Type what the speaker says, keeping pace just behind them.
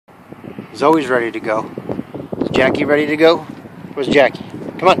Zoe's ready to go. Is Jackie ready to go? Where's Jackie?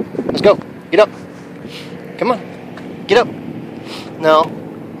 Come on, let's go. Get up. Come on, get up. No,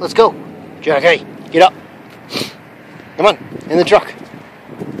 let's go. Jackie, get up. Come on, in the truck.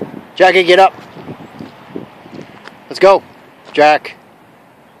 Jackie, get up. Let's go. Jack,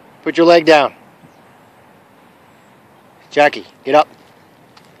 put your leg down. Jackie, get up.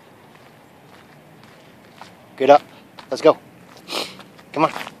 Get up. Let's go. Come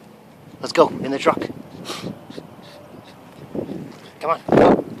on. Let's go in the truck. Come on.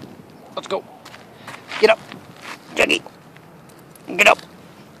 Go. Let's go. Get up. Jackie. Get up.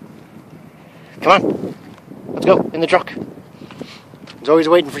 Come on. Let's go in the truck. Zoe's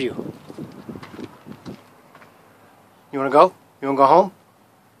waiting for you. You want to go? You want to go home?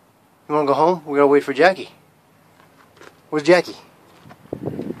 You want to go home? We gotta wait for Jackie. Where's Jackie?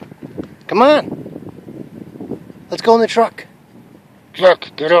 Come on. Let's go in the truck.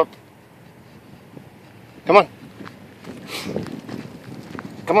 Jack, get up. Come on.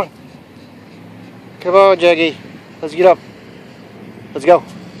 Come on. Come on, Jackie. Let's get up. Let's go.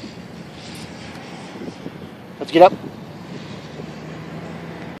 Let's get up.